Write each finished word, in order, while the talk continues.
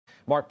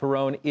Marc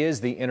Perrone is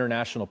the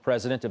international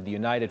president of the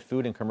United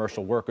Food and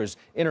Commercial Workers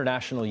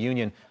International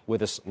Union,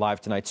 with us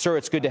live tonight. Sir,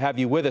 it's good to have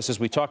you with us as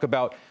we talk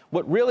about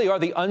what really are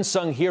the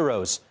unsung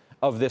heroes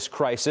of this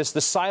crisis, the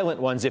silent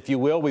ones, if you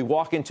will. We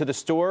walk into the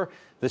store,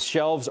 the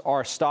shelves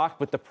are stocked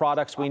with the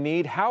products we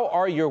need. How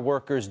are your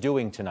workers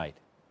doing tonight?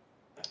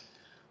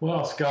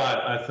 Well,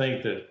 Scott, I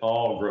think that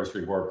all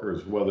grocery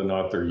workers, whether or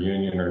not they're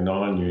union or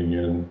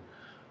non-union,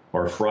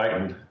 are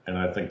frightened, and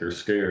I think they're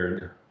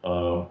scared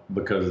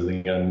because of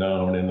the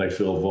unknown, and they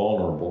feel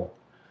vulnerable.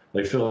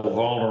 They feel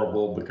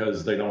vulnerable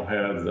because they don't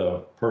have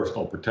the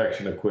personal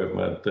protection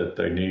equipment that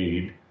they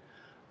need.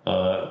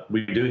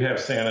 We do have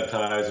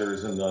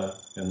sanitizers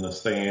in the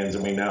stands,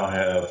 and we now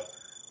have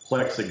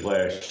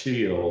plexiglass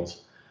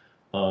shields,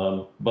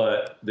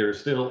 but there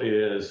still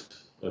is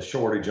a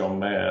shortage on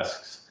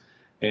masks.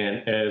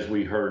 And as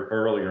we heard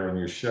earlier in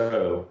your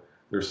show,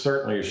 there's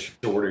certainly a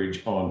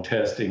shortage on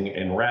testing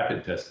and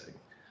rapid testing,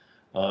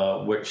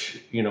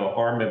 which,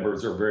 our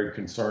members are very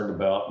concerned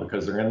about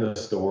because they're in the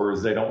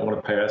stores. They don't want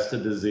to pass the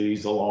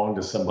disease along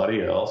to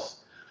somebody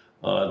else.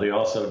 They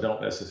also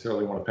don't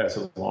necessarily want to pass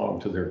it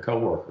along to their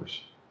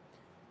coworkers.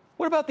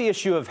 What about the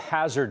issue of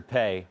hazard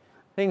pay,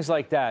 things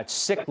like that,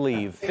 sick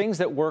leave, things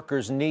that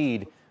workers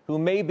need who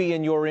may be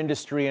in your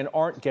industry and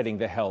aren't getting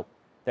the help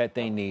that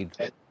they need?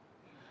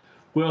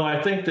 Well,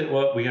 I think that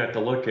what we have to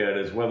look at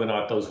is whether or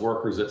not those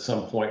workers at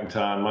some point in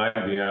time might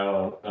be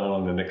out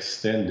on an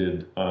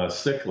extended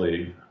sick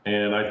leave.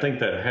 And I think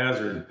that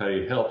hazard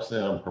pay helps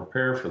them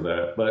prepare for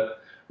that.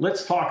 But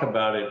let's talk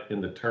about it in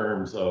the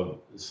terms of,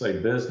 say,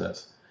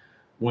 business.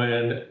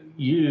 When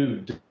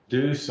you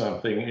do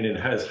something and it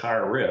has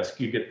higher risk,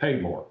 you get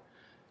paid more.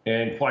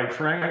 And quite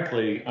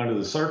frankly, under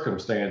the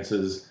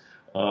circumstances,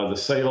 the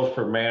sales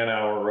per man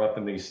hour are up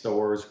in these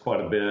stores quite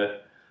a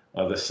bit.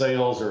 The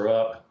sales are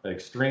up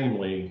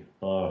extremely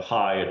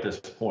high at this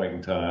point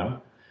in time.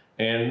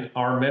 And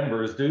our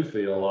members do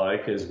feel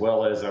like, as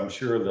well as I'm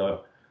sure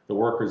the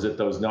workers at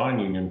those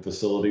non-union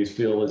facilities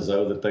feel as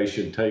though that they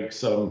should take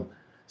some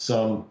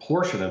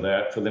portion of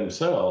that for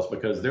themselves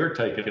because they're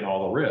taking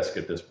all the risk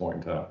at this point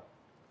in time.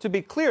 To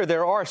be clear,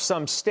 there are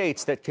some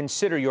states that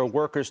consider your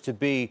workers to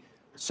be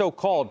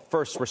so-called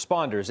first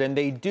responders, and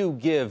they do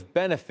give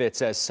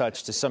benefits as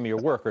such to some of your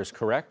workers,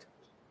 correct?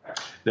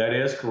 That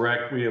is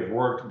correct. We have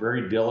worked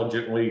very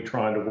diligently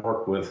trying to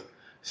work with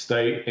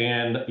state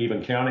and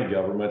even county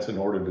governments in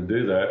order to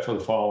do that for the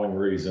following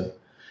reason.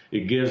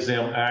 It gives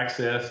them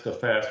access to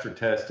faster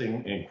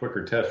testing and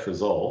quicker test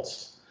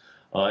results.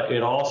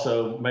 It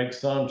also makes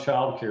some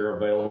child care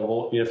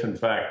available if, in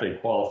fact, they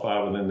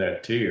qualify within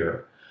that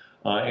tier.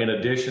 In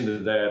addition to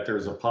that,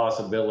 there's a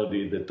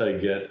possibility that they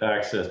get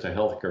access to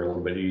health care a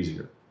little bit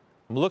easier.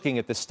 I'm looking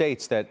at the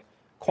states that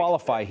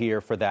qualify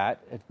here for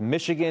that: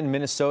 Michigan,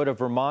 Minnesota,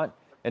 Vermont,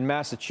 and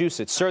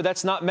Massachusetts. Sir,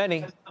 that's not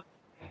many.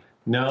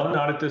 No,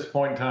 not at this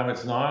point in time,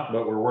 it's not,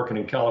 but we're working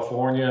in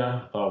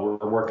California, we're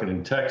working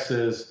in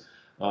Texas,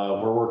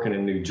 we're working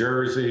in New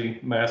Jersey,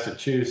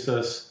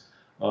 Massachusetts,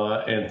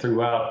 and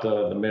throughout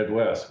the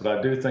Midwest. But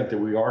I do think that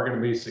we are going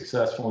to be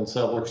successful in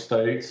several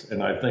states,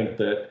 and I think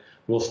that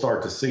we'll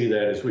start to see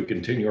that as we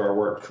continue our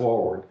work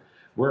forward.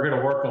 We're going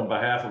to work on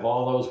behalf of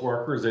all those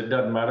workers. It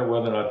doesn't matter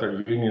whether or not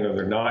they're union or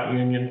they're not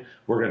union.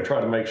 We're going to try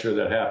to make sure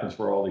that happens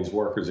for all these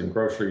workers in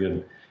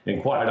grocery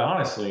and quite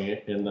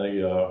honestly, in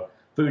the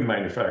food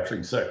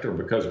manufacturing sector,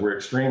 because we're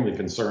extremely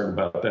concerned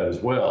about that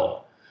as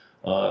well.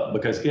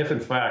 Because if,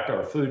 in fact,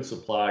 our food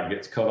supply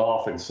gets cut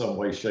off in some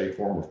way, shape,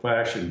 form, or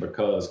fashion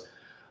because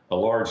a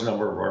large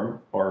number of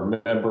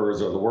our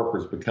members or the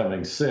workers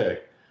becoming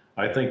sick,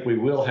 I think we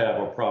will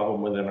have a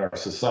problem within our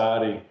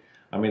society.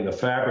 I mean, the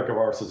fabric of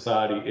our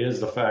society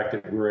is the fact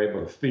that we're able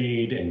to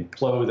feed and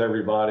clothe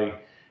everybody.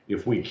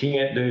 If we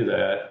can't do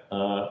that,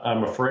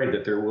 I'm afraid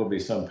that there will be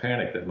some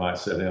panic that might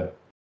set in.